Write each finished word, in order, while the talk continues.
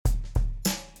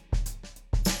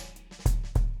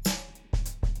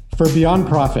For Beyond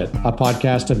Profit, a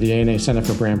podcast of the A&A Center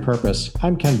for Brand Purpose,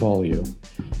 I'm Ken Beaulieu.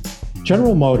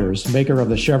 General Motors, maker of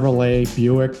the Chevrolet,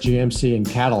 Buick, GMC, and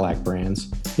Cadillac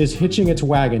brands, is hitching its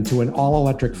wagon to an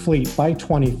all-electric fleet by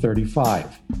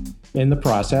 2035. In the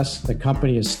process, the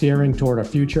company is steering toward a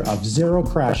future of zero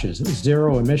crashes,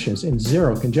 zero emissions, and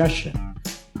zero congestion.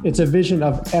 It's a vision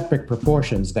of epic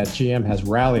proportions that GM has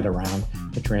rallied around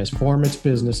to transform its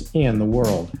business and the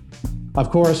world. Of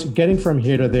course, getting from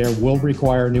here to there will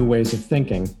require new ways of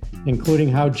thinking, including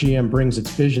how GM brings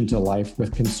its vision to life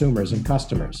with consumers and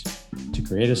customers. To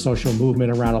create a social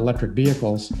movement around electric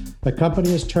vehicles, the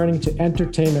company is turning to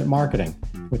entertainment marketing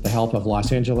with the help of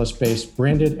Los Angeles-based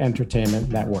Branded Entertainment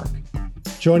Network.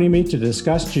 Joining me to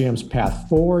discuss GM's path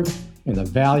forward and the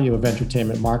value of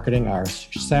entertainment marketing are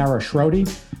Sarah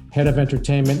Schrode, Head of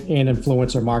Entertainment and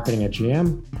Influencer Marketing at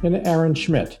GM, and Erin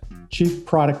Schmidt, Chief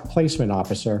Product Placement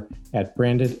Officer at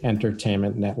Branded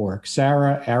Entertainment Network.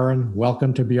 Sarah, Erin,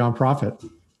 welcome to Beyond Profit.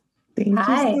 Thank you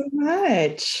so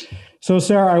much. So,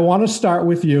 Sarah, I want to start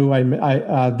with you.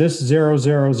 This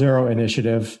 000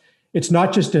 initiative, it's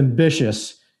not just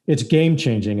ambitious, it's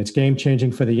game-changing. It's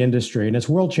game-changing for the industry, and it's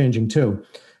world-changing too.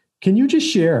 Can you just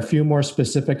share a few more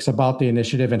specifics about the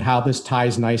initiative and how this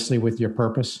ties nicely with your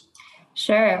purpose?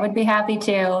 Sure, would be happy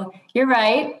to. You're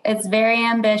right. It's very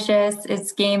ambitious.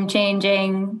 It's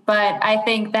game-changing, but I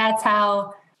think that's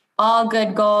how all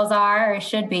good goals are or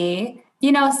should be.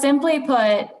 Simply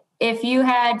put, if you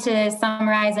had to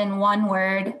summarize in one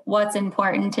word what's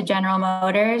important to General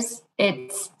Motors,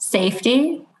 it's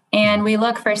safety. And we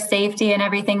look for safety in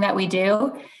everything that we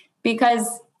do because,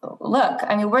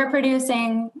 we're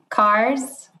producing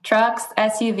cars, trucks,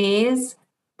 SUVs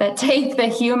that take the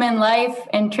human life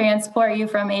and transport you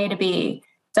from A to B.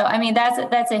 So,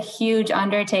 that's a huge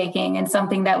undertaking and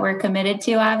something that we're committed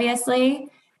to, obviously.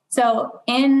 So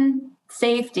in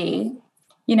safety,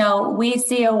 we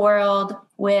see a world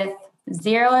with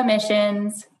zero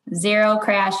emissions, zero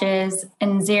crashes,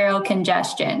 and zero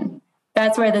congestion.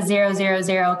 That's where the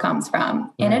 000 comes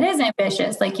from. And it is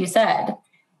ambitious, like you said.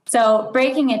 So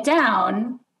breaking it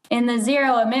down, in the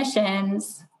zero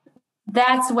emissions,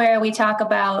 that's where we talk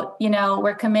about,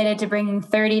 we're committed to bringing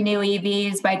 30 new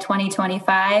EVs by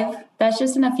 2025. That's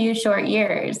just in a few short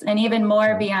years, and even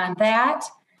more beyond that.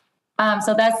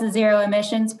 So that's the zero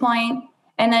emissions point.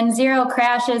 And then zero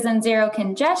crashes and zero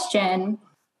congestion,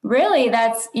 really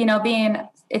that's,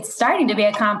 it's starting to be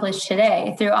accomplished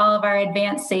today through all of our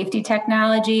advanced safety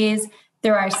technologies,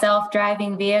 through our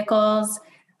self-driving vehicles.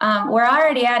 We're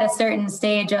already at a certain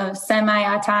stage of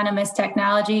semi-autonomous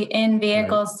technology in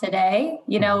vehicles today,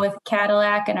 with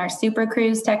Cadillac and our Super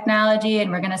Cruise technology,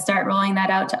 and we're going to start rolling that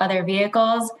out to other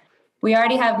vehicles. We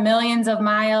already have millions of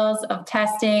miles of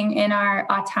testing in our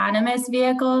autonomous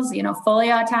vehicles,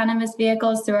 fully autonomous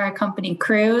vehicles through our company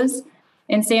Cruise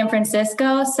in San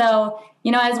Francisco. So,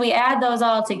 as we add those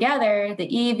all together, the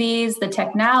EVs, the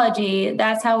technology,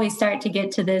 that's how we start to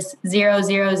get to this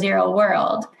 000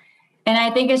 world. And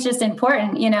I think it's just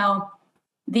important,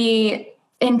 the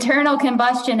internal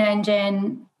combustion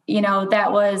engine,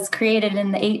 that was created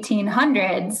in the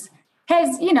 1800s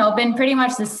has, been pretty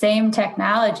much the same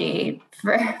technology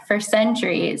for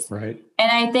centuries. Right.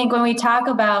 And I think when we talk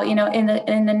about, in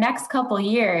the next couple of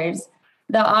years,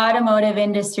 the automotive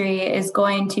industry is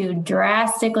going to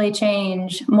drastically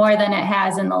change more than it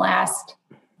has in the last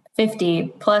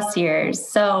 50 plus years.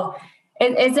 So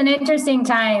it's an interesting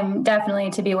time, definitely,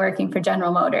 to be working for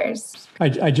General Motors.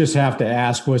 I just have to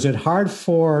ask, was it hard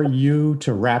for you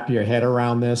to wrap your head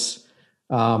around this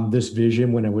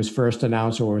vision when it was first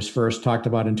announced or was first talked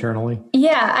about internally?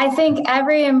 Yeah, I think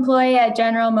every employee at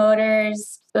General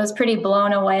Motors was pretty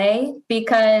blown away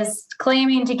because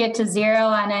claiming to get to zero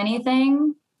on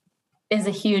anything is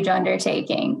a huge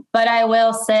undertaking. But I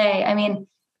will say,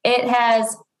 it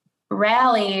has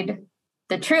rallied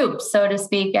the troops, so to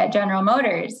speak, at General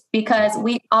Motors, because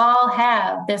we all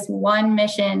have this one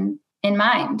mission in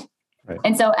mind. Right.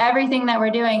 And so everything that we're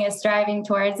doing is striving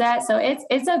towards that. So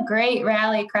it's a great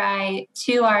rally cry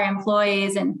to our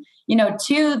employees and,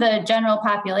 to the general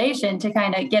population to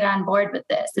kind of get on board with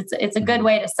this. It's a good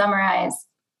way to summarize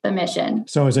the mission.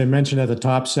 So as I mentioned at the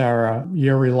top, Sarah,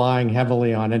 you're relying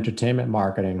heavily on entertainment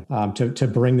marketing to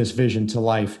bring this vision to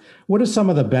life. What are some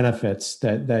of the benefits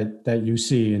that you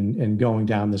see in going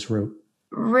down this route?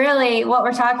 Really, what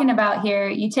we're talking about here,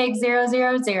 you take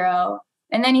 000,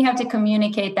 and then you have to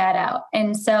communicate that out.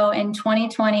 And so in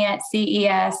 2020 at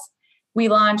CES, we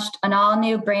launched an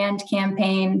all-new brand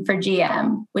campaign for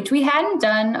GM, which we hadn't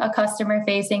done a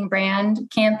customer-facing brand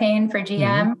campaign for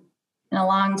GM in a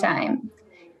long time.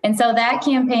 And so that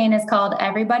campaign is called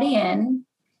Everybody In,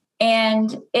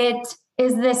 and it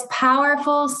is this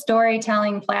powerful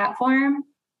storytelling platform,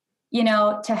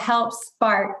 to help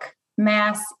spark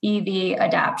mass EV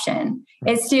adoption.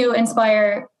 It's to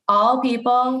inspire all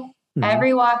people,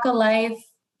 every walk of life,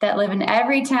 that live in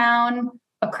every town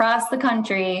across the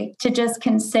country to just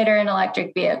consider an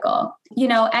electric vehicle.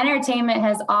 Entertainment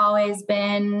has always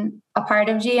been a part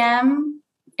of GM.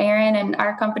 Erin and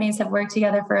our companies have worked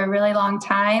together for a really long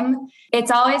time. It's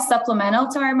always supplemental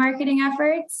to our marketing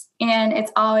efforts, and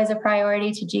it's always a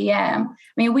priority to GM.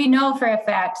 We know for a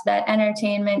fact that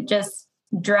entertainment just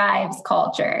drives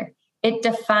culture. It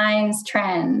defines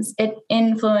trends. It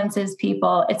influences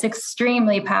people. It's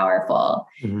extremely powerful.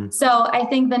 So I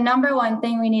think the number one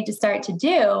thing we need to start to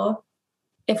do,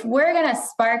 if we're going to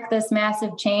spark this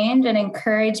massive change and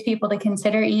encourage people to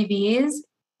consider EVs,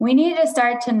 we need to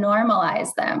start to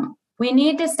normalize them. We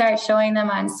need to start showing them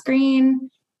on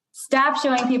screen, stop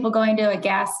showing people going to a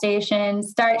gas station,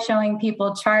 start showing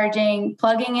people charging,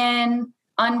 plugging in,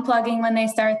 unplugging when they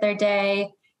start their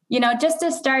day. Just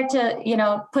to start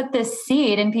to, put this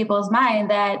seed in people's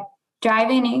mind that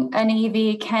driving an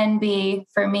EV can be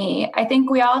for me. I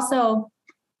think we also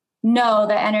know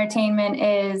that entertainment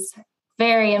is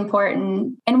very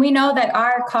important. And we know that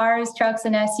our cars, trucks,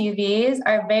 and SUVs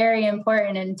are very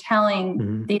important in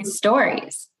telling these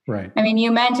stories. Right.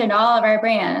 You mentioned all of our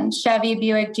brands, Chevy,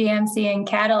 Buick, GMC, and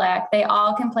Cadillac. They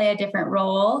all can play a different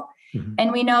role.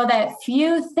 And we know that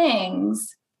few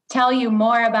things tell you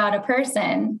more about a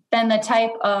person than the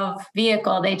type of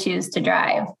vehicle they choose to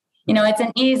drive. It's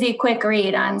an easy, quick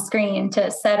read on screen to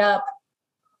set up,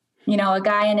 a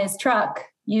guy in his truck.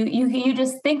 You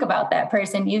just think about that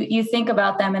person. You think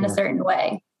about them in a certain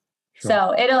way. Sure.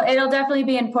 So it'll definitely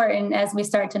be important as we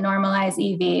start to normalize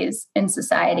EVs in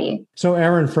society. So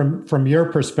Erin, from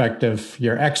your perspective,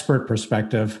 your expert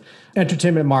perspective,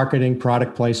 entertainment marketing,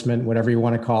 product placement, whatever you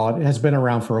want to call it, has been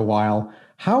around for a while.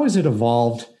 How has it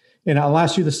evolved? And I'll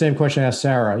ask you the same question I asked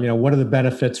Sarah. What are the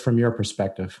benefits from your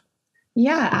perspective?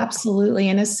 Yeah, absolutely.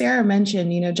 And as Sarah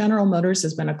mentioned, General Motors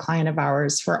has been a client of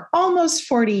ours for almost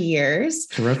 40 years.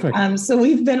 Terrific. So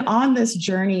we've been on this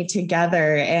journey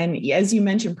together. And as you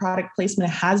mentioned, product placement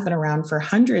has been around for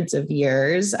hundreds of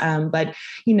years. But,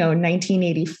 in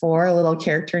 1984, a little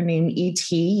character named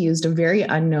E.T. used a very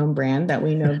unknown brand that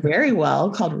we know very well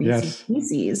called Reese's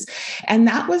Pieces. And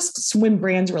that was when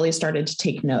brands really started to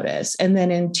take notice. And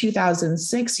then in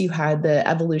 2006, you had the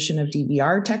evolution of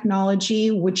DVR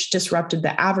technology, which disrupted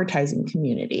the advertising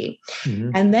community.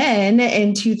 And then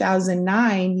in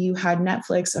 2009, you had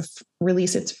Netflix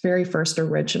release its very first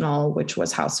original, which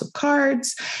was House of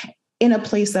Cards, in a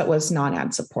place that was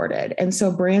non-ad supported. And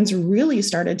so brands really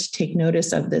started to take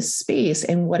notice of this space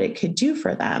and what it could do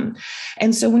for them.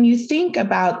 And so when you think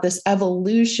about this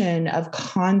evolution of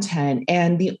content,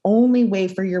 and the only way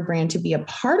for your brand to be a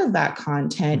part of that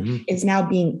content is now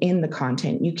being in the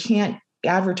content. You can't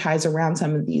advertise around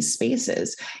some of these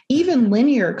spaces. Even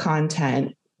linear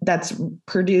content that's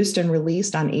produced and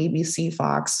released on ABC,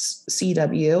 Fox,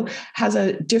 CW has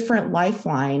a different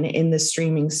lifeline in the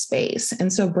streaming space.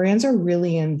 And so brands are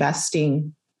really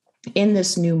investing in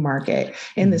this new market,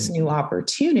 in this new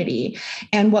opportunity.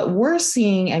 And what we're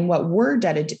seeing and what we're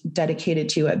dedicated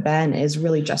to at Ben is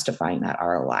really justifying that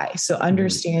ROI. So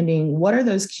understanding what are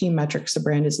those key metrics the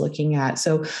brand is looking at.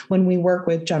 So when we work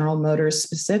with General Motors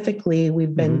specifically,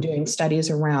 we've been doing studies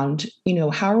around,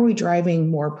 how are we driving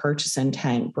more purchase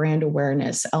intent, brand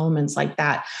awareness, elements like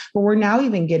that. But we're now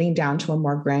even getting down to a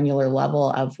more granular level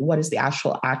of what is the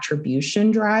actual attribution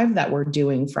drive that we're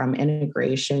doing from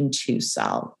integration to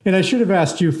sell. And I should have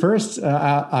asked you first,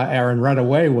 Erin, right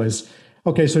away was,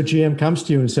 okay, so GM comes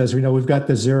to you and says, we've got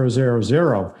the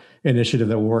 000 initiative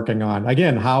that we're working on.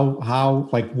 Again,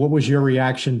 what was your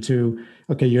reaction to,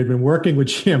 okay, you had been working with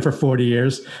GM for 40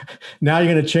 years. Now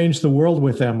you're going to change the world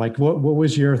with them. What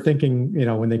was your thinking,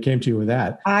 when they came to you with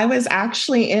that? I was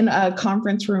actually in a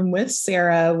conference room with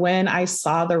Sarah when I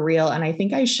saw the reel, and I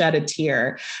think I shed a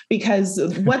tear because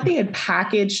what they had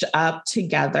packaged up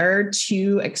together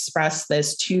to express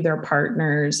this to their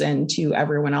partners and to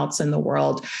everyone else in the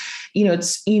world.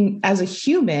 It's as a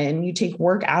human, you take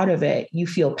work out of it, you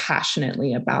feel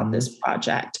passionately about this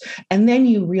project. And then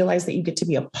you realize that you get to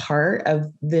be a part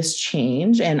of this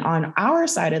change. And on our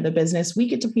side of the business, we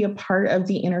get to be a part of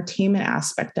the entertainment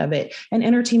aspect of it. And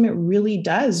entertainment really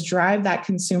does drive that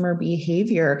consumer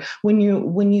behavior. When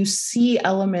you see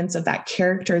elements of that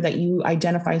character that you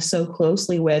identify so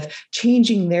closely with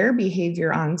changing their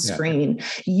behavior on screen,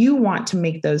 you want to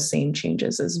make those same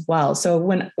changes as well. So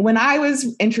when I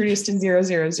was introduced to 000,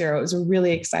 it was a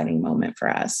really exciting moment for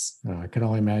us. I can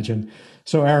only imagine.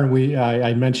 So Erin,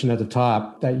 I mentioned at the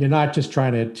top that you're not just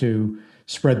trying to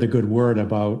spread the good word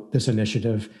about this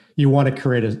initiative. You want to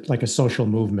create a social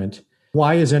movement.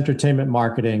 Why is entertainment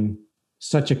marketing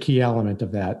such a key element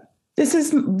of that? This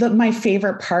is my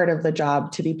favorite part of the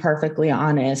job, to be perfectly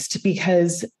honest,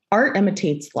 because art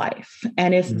imitates life.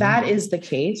 And if that is the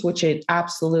case, which it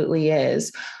absolutely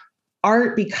is,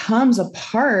 art becomes a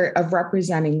part of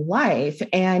representing life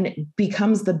and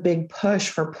becomes the big push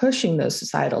for pushing those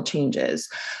societal changes,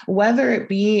 whether it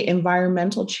be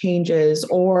environmental changes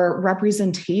or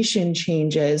representation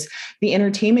changes. The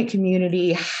entertainment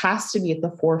community has to be at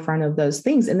the forefront of those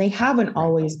things, and they haven't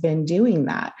always been doing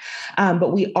that.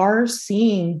 But we are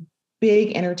seeing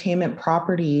big entertainment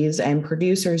properties and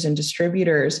producers and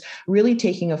distributors really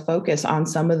taking a focus on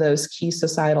some of those key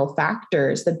societal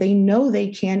factors that they know they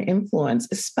can influence,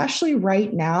 especially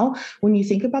right now when you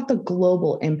think about the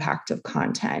global impact of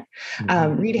content.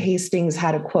 Rita Hastings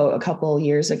had a quote a couple of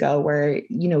years ago where,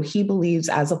 he believes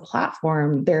as a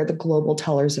platform, they're the global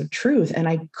tellers of truth. And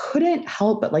I couldn't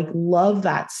help but love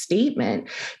that statement,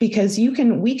 because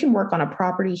we can work on a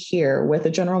property here with a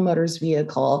General Motors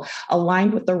vehicle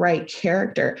aligned with the right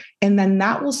character, and then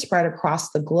that will spread across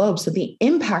the globe. So the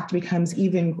impact becomes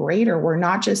even greater. We're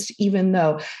not just, even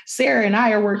though Sarah and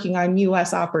I are working on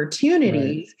US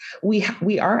opportunities,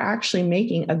 we are actually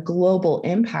making a global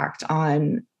impact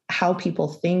on how people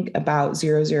think about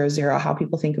 000, how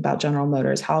people think about General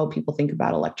Motors, how people think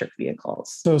about electric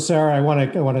vehicles. So Sarah, I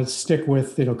want to stick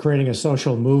with, creating a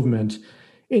social movement.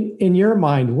 In your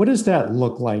mind, what does that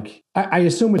look like? I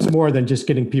assume it's more than just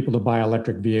getting people to buy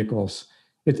electric vehicles.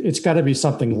 It's got to be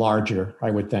something larger,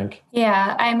 I would think.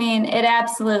 Yeah, it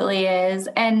absolutely is.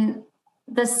 And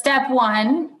the step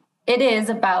one, it is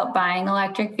about buying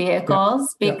electric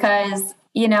vehicles because,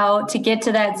 to get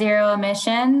to that zero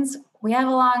emissions, we have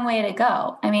a long way to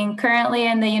go. Currently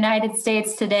in the United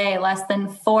States today, less than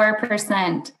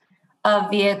 4%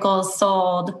 of vehicles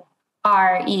sold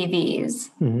are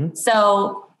EVs.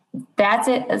 So that's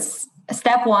it.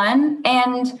 Step one.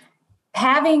 And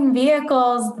having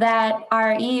vehicles that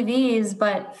are EVs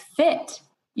but fit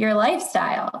your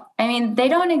lifestyle. They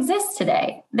don't exist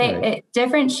today. At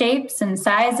different shapes and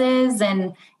sizes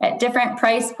and at different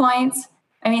price points.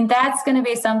 That's going to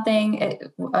be something,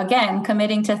 again,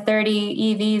 committing to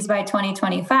 30 EVs by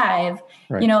 2025.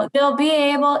 They'll be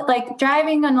able,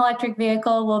 driving an electric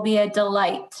vehicle will be a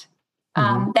delight.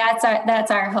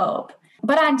 That's our hope.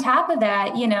 But on top of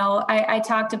that, I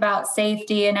talked about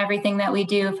safety and everything that we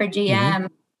do for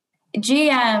GM.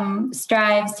 GM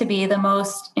strives to be the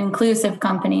most inclusive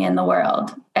company in the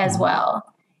world as well.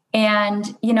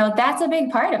 And, that's a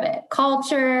big part of it.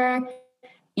 Culture,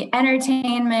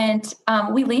 entertainment,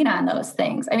 we lean on those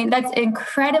things. That's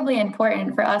incredibly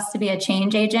important for us to be a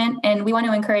change agent. And we want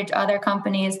to encourage other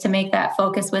companies to make that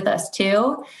focus with us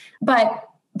too. But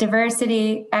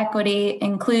diversity, equity,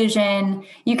 inclusion.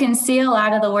 You can see a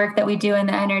lot of the work that we do in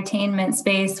the entertainment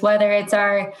space, whether it's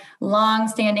our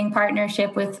long-standing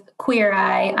partnership with Queer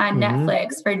Eye on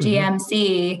Netflix for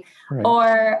GMC,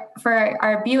 or for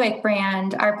our Buick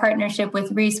brand, our partnership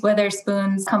with Reese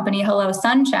Witherspoon's company, Hello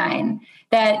Sunshine.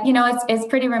 That, it's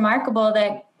pretty remarkable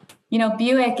that,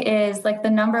 Buick is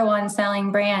the number one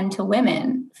selling brand to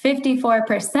women.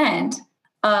 54%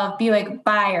 of Buick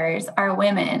buyers are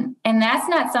women. And that's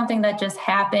not something that just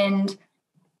happened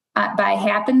by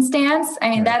happenstance.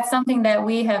 That's something that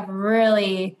we have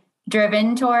really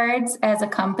driven towards as a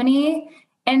company.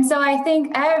 And so I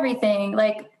think everything,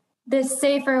 this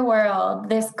safer world,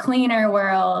 this cleaner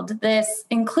world, this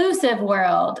inclusive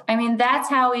world, that's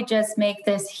how we just make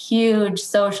this huge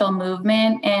social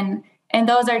movement. And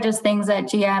those are just things that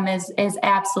GM is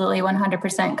absolutely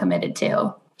 100% committed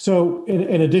to. So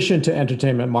in addition to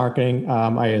entertainment marketing,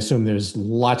 I assume there's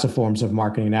lots of forms of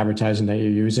marketing and advertising that you're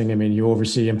using. You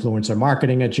oversee influencer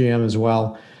marketing at GM as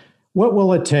well. What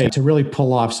will it take to really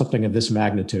pull off something of this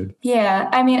magnitude? Yeah,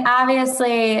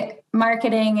 obviously,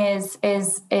 marketing is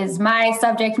my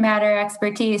subject matter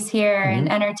expertise here in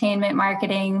entertainment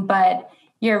marketing, but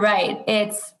you're right.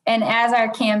 And as our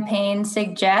campaign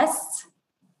suggests,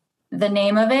 the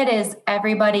name of it is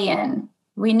Everybody In.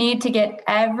 We need to get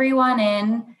everyone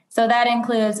in. So that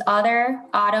includes other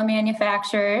auto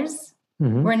manufacturers.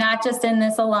 We're not just in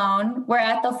this alone. We're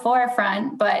at the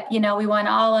forefront, but we want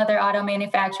all other auto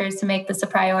manufacturers to make this a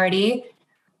priority.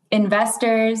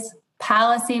 Investors,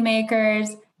 policymakers,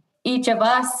 each of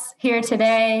us here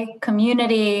today,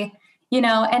 community,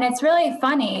 and it's really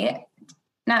funny,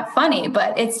 not funny,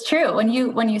 but it's true. When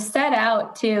you set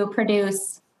out to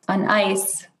produce an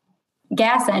ICE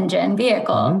gas engine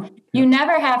vehicle, you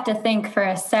never have to think for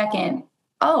a second,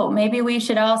 oh, maybe we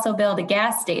should also build a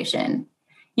gas station.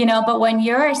 But when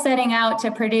you're setting out to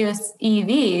produce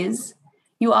EVs,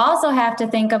 you also have to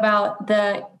think about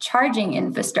the charging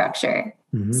infrastructure.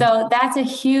 Mm-hmm. So that's a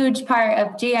huge part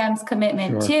of GM's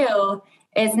commitment too,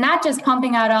 is not just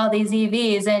pumping out all these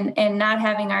EVs and not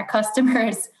having our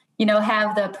customers,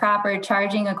 have the proper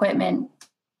charging equipment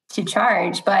to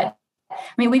charge. But I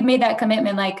mean, we've made that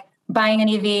commitment, like buying an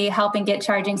EV, helping get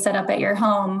charging set up at your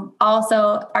home.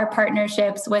 Also, our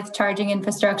partnerships with charging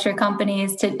infrastructure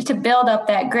companies to build up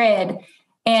that grid.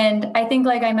 And I think,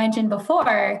 like I mentioned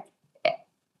before,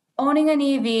 owning an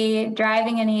EV,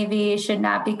 driving an EV should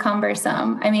not be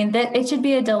cumbersome. I mean, it should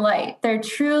be a delight. They're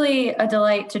truly a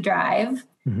delight to drive.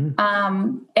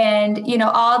 Mm-hmm. And,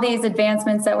 all these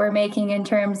advancements that we're making in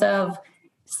terms of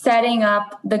setting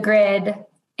up the grid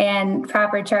and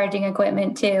proper charging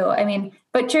equipment too. I mean,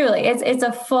 but truly, it's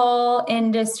a full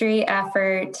industry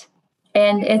effort,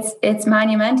 and it's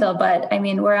monumental. But I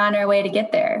mean, we're on our way to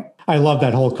get there. I love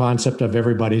that whole concept of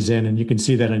everybody's in, and you can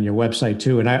see that on your website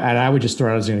too. And I would just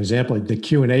throw out as an example the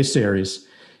Q&A series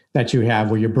that you have,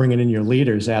 where you're bringing in your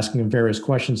leaders, asking them various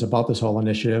questions about this whole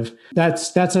initiative.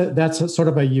 That's a sort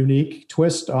of a unique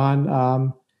twist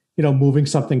on moving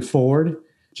something forward.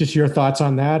 Just your thoughts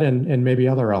on that, and maybe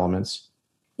other elements.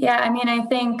 Yeah, I mean, I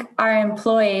think our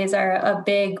employees are a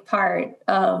big part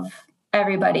of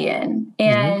everybody in.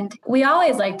 And we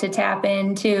always like to tap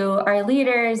into our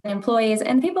leaders and employees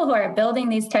and people who are building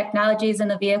these technologies in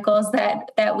the vehicles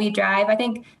that we drive. I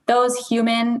think those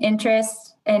human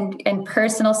interests and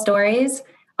personal stories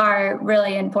are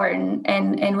really important.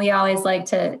 And we always like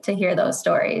to hear those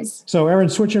stories. So Erin,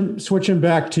 switching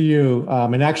back to you,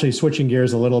 and actually switching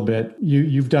gears a little bit,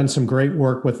 you've done some great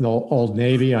work with Old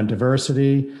Navy on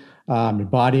diversity,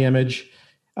 body image.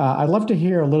 I'd love to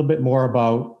hear a little bit more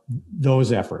about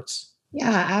those efforts.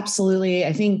 Yeah, absolutely.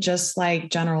 I think just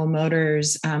like General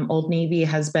Motors, Old Navy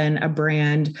has been a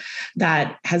brand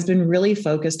that has been really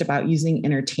focused about using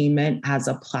entertainment as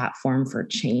a platform for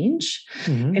change.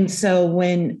 Mm-hmm. And so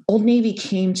when Old Navy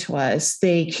came to us,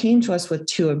 they came to us with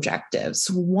two objectives.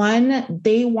 One,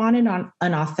 they wanted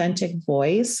an authentic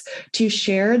voice to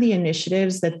share the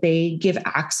initiatives that they give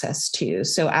access to.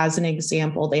 So as an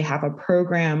example, they have a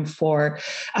program for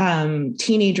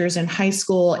teenagers in high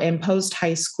school and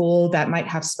post-high school that might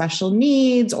have special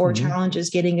needs or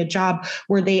challenges getting a job,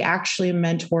 where they actually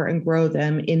mentor and grow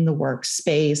them in the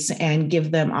workspace and give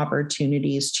them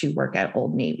opportunities to work at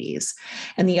Old Navy's.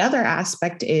 And the other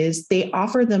aspect is they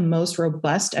offer the most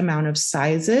robust amount of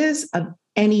sizes of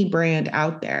any brand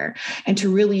out there, and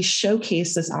to really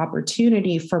showcase this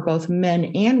opportunity for both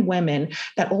men and women,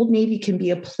 that Old Navy can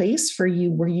be a place for you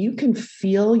where you can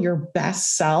feel your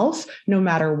best self no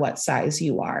matter what size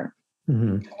you are.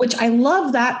 Mm-hmm. Which I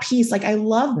love that piece. Like, I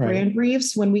love brand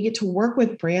briefs when we get to work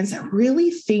with brands that really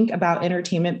think about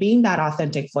entertainment being that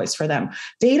authentic voice for them.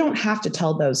 They don't have to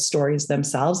tell those stories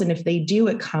themselves. And if they do,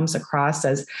 it comes across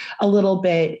as a little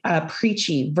bit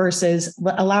preachy versus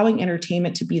allowing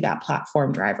entertainment to be that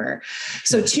platform driver.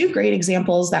 So two great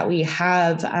examples that we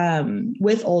have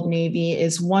with Old Navy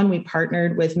is one, we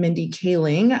partnered with Mindy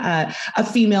Kaling, a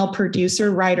female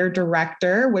producer, writer,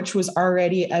 director, which was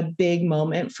already a big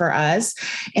moment for us.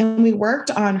 And we worked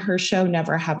on her show,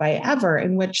 Never Have I Ever,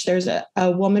 in which there's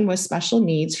a woman with special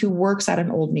needs who works at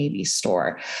an Old Navy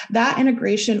store. That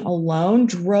integration alone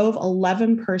drove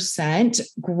 11%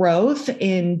 growth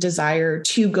in desire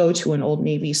to go to an Old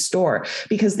Navy store,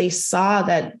 because they saw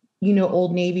that,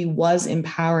 Old Navy was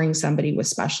empowering somebody with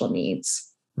special needs.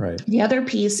 Right. The other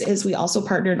piece is we also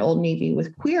partnered Old Navy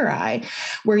with Queer Eye,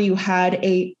 where you had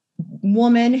a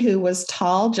woman who was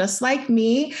tall, just like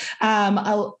me,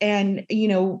 and,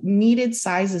 needed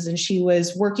sizes. And she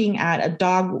was working at a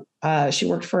dog. She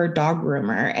worked for a dog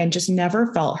groomer and just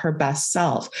never felt her best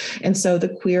self. And so the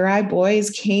Queer Eye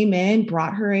boys came in,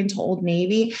 brought her into Old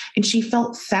Navy, and she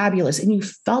felt fabulous. And you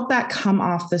felt that come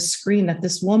off the screen, that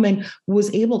this woman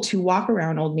was able to walk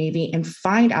around Old Navy and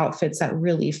find outfits that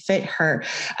really fit her.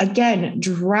 Again,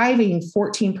 driving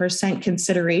 14%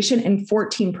 consideration and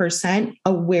 14%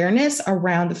 awareness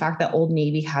around the fact that Old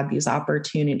Navy had these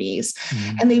opportunities.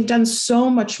 Mm-hmm. And they've done so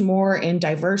much more in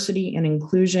diversity and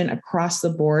inclusion across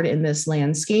the board in this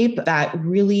landscape that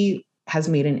really has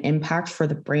made an impact for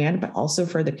the brand, but also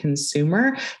for the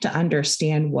consumer to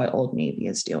understand what Old Navy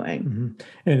is doing.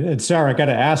 Mm-hmm. And Sarah, I got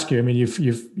to ask you, I mean,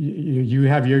 you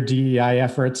have your DEI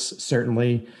efforts,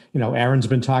 certainly, Erin's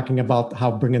been talking about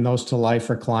how bringing those to life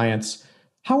for clients.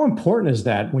 How important is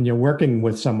that when you're working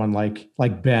with someone like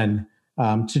Ben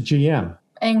to GM?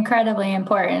 Incredibly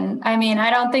important. I mean,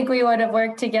 I don't think we would have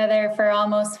worked together for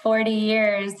almost 40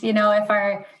 years, if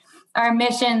our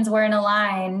missions weren't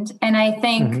aligned. And I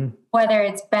think whether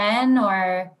it's Ben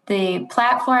or the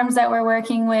platforms that we're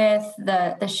working with,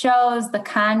 the shows, the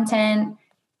content,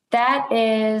 that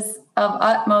is of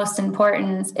utmost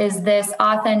importance, is this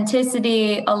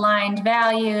authenticity, aligned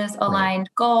values, aligned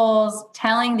goals,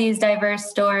 telling these diverse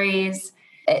stories.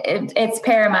 It's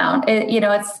paramount.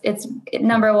 It's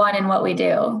number one in what we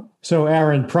do. So,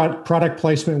 Erin, product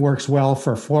placement works well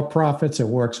for for-profits. It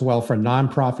works well for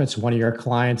nonprofits. One of your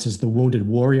clients is the Wounded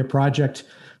Warrior Project.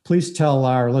 Please tell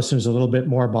our listeners a little bit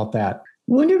more about that.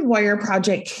 Wounded Warrior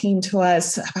Project came to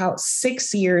us about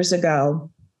 6 years ago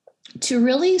to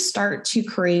really start to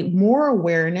create more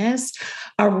awareness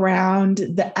around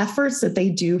the efforts that they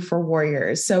do for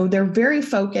warriors. So they're very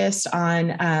focused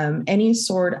on any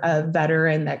sort of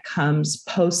veteran that comes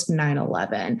post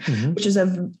 9/11, which is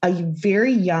a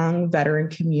very young veteran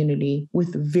community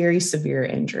with very severe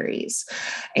injuries.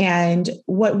 And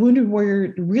what Wounded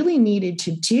Warrior really needed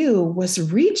to do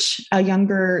was reach a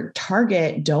younger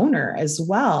target donor as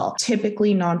well.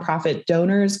 Typically, nonprofit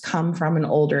donors come from an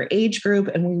older age group,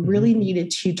 and we really needed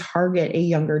to target a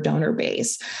younger donor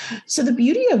base. So the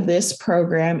beauty of this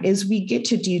program is we get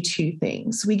to do two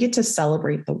things. We get to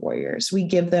celebrate the warriors. We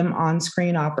give them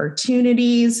on-screen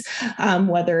opportunities,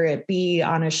 whether it be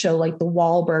on a show like The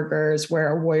Wahlburgers, where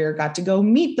a warrior got to go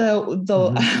meet the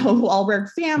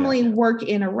Wahlberg family, work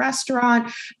in a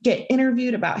restaurant, get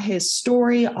interviewed about his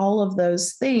story, all of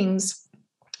those things.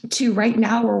 To right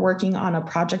now, we're working on a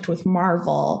project with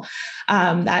Marvel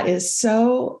that is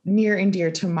so near and dear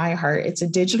to my heart. It's a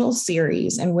digital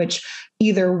series in which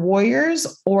either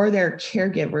warriors or their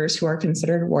caregivers, who are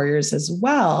considered warriors as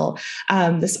well,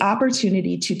 this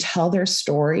opportunity to tell their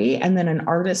story. And then an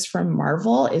artist from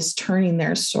Marvel is turning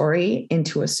their story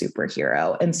into a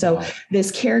superhero. And so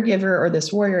this caregiver or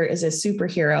this warrior is a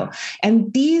superhero.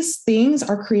 And these things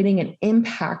are creating an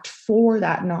impact for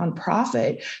that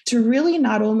nonprofit to really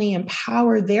not only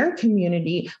empower their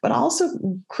community, but also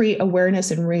create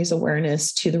awareness and raise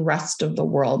awareness to the rest of the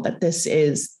world that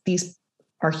these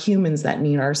are humans that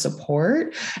need our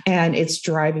support, and it's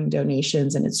driving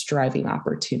donations and it's driving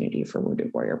opportunity for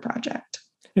Wounded Warrior Project.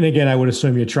 And again, I would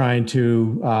assume you're trying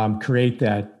to create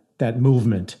that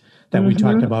movement that we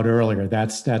talked about earlier.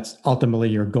 That's ultimately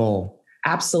your goal.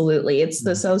 Absolutely. It's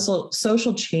the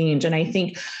social change. And I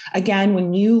think, again,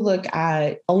 when you look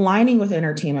at aligning with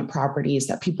entertainment properties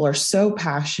that people are so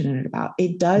passionate about,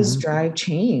 it does drive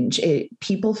change.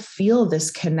 People feel this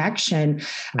connection.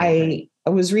 I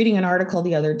was reading an article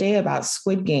the other day about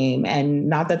Squid Game, and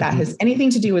not that has anything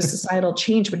to do with societal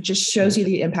change, but it just shows you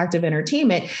the impact of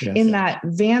entertainment in that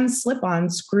Vans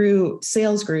slip-ons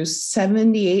sales grew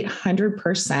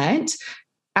 7,800%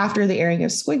 after the airing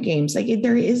of Squid Games. Like,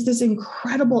 there is this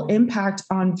incredible impact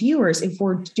on viewers if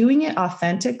we're doing it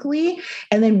authentically,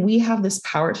 and then we have this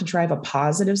power to drive a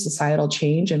positive societal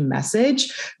change and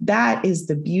message. That is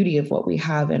the beauty of what we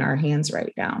have in our hands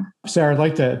right now. Sarah, I'd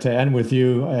like to end with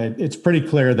you. It's pretty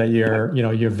clear that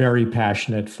you're very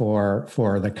passionate for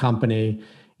the company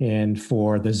and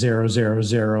for the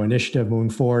 000 initiative moving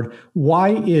forward. Why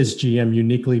is GM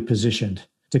uniquely positioned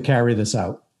to carry this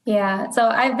out? Yeah, so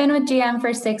I've been with GM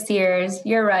for 6 years.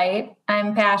 You're right.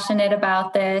 I'm passionate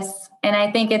about this. And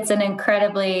I think it's an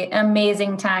incredibly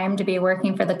amazing time to be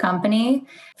working for the company.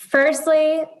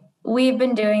 Firstly, we've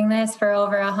been doing this for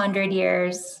over 100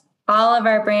 years. All of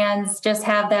our brands just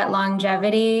have that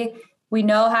longevity. We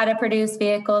know how to produce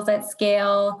vehicles at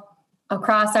scale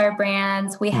across our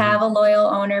brands. We have a loyal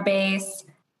owner base.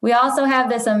 We also have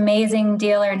this amazing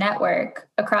dealer network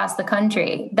across the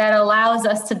country that allows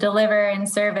us to deliver and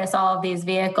service all of these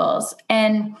vehicles.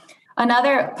 And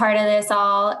another part of this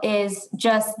all is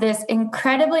just this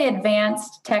incredibly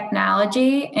advanced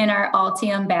technology in our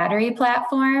Ultium battery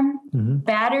platform.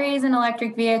 Batteries in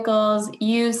electric vehicles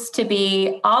used to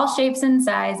be all shapes and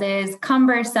sizes,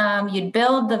 cumbersome. You'd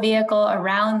build the vehicle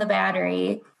around the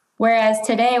battery. Whereas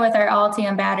today with our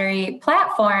Ultium battery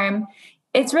platform,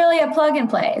 it's really a plug and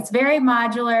play. It's very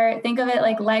modular. Think of it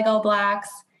like Lego blocks.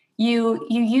 You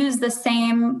use the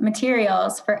same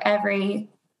materials for every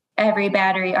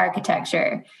battery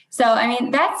architecture. So, I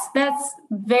mean, that's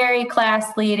very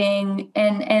class leading,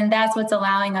 and that's what's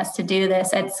allowing us to do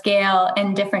this at scale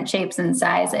in different shapes and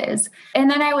sizes. And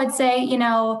then I would say,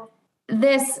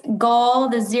 this goal,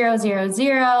 the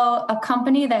 000, a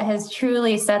company that has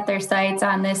truly set their sights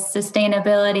on this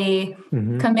sustainability,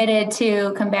 committed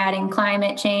to combating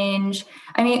climate change.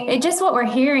 I mean, it just what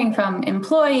we're hearing from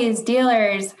employees,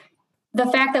 dealers, the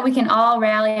fact that we can all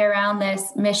rally around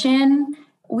this mission,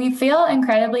 we feel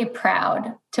incredibly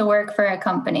proud to work for a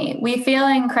company. We feel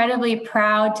incredibly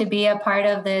proud to be a part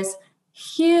of this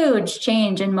huge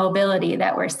change in mobility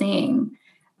that we're seeing.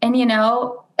 And,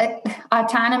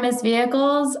 autonomous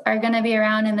vehicles are going to be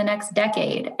around in the next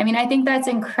decade. I mean, I think that's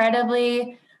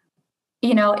incredibly,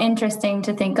 interesting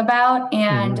to think about.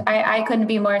 And I couldn't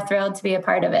be more thrilled to be a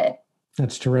part of it.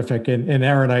 That's terrific. And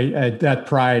Erin, I that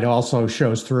pride also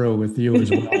shows through with you as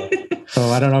well. So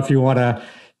I don't know if you want to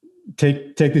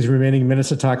take these remaining minutes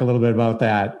to talk a little bit about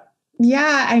that.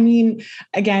 Yeah, I mean,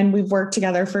 again, we've worked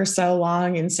together for so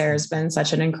long, and Sarah's been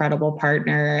such an incredible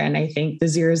partner. And I think the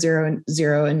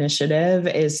 000 initiative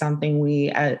is something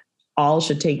we all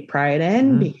should take pride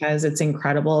in, because it's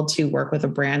incredible to work with a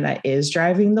brand that is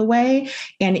driving the way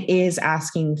and is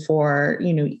asking for,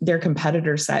 their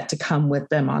competitor set to come with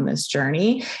them on this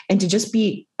journey, and to just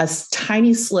be a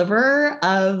tiny sliver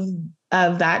of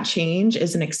that change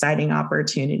is an exciting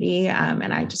opportunity.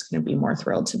 And I just couldn't be more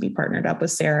thrilled to be partnered up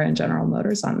with Sarah and General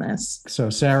Motors on this. So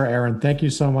Sarah, Erin, thank you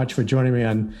so much for joining me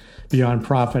on Beyond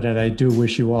Profit. And I do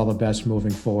wish you all the best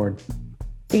moving forward.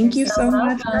 Thank you so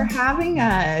much for having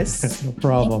us. No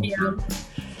problem.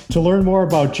 To learn more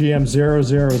about GM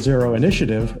 000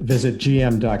 initiative, visit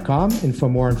gm.com. And for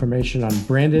more information on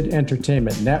Branded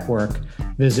Entertainment Network,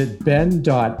 visit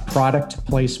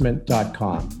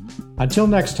ben.productplacement.com. Until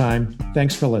next time,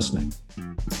 thanks for listening.